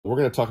We're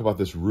going to talk about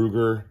this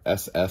Ruger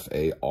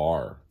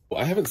SFAR.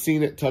 Well, I haven't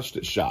seen it, touched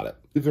it, shot it.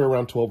 They're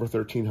around $1,200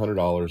 or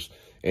 $1,300,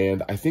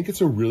 and I think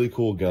it's a really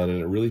cool gun, and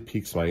it really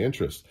piques my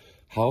interest.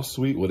 How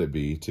sweet would it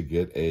be to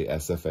get a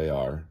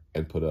SFAR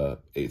and put a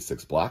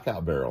 8.6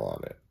 Blackout barrel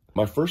on it?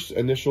 My first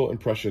initial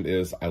impression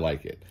is I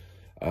like it.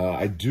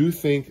 I do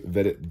think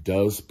that it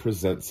does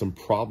present some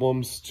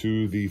problems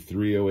to the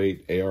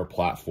 308 AR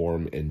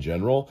platform in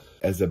general.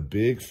 As a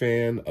big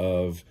fan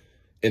of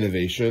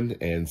innovation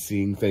and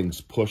seeing things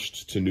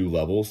pushed to new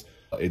levels,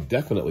 it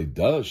definitely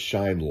does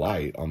shine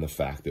light on the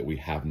fact that we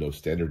have no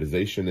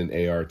standardization in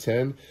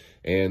AR-10,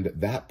 and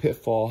that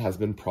pitfall has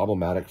been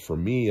problematic for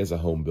me as a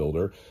home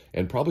builder,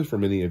 and probably for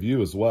many of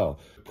you as well.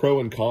 Pro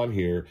and con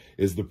here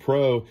is the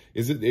pro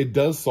is it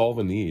does solve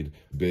a need.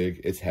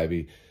 Big, it's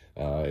heavy,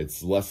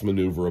 it's less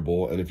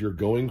maneuverable, and if you're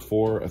going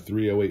for a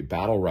 308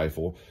 battle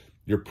rifle,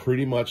 you're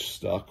pretty much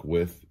stuck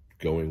with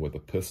going with a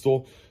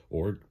pistol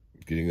or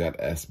getting that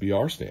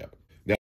SBR stamp.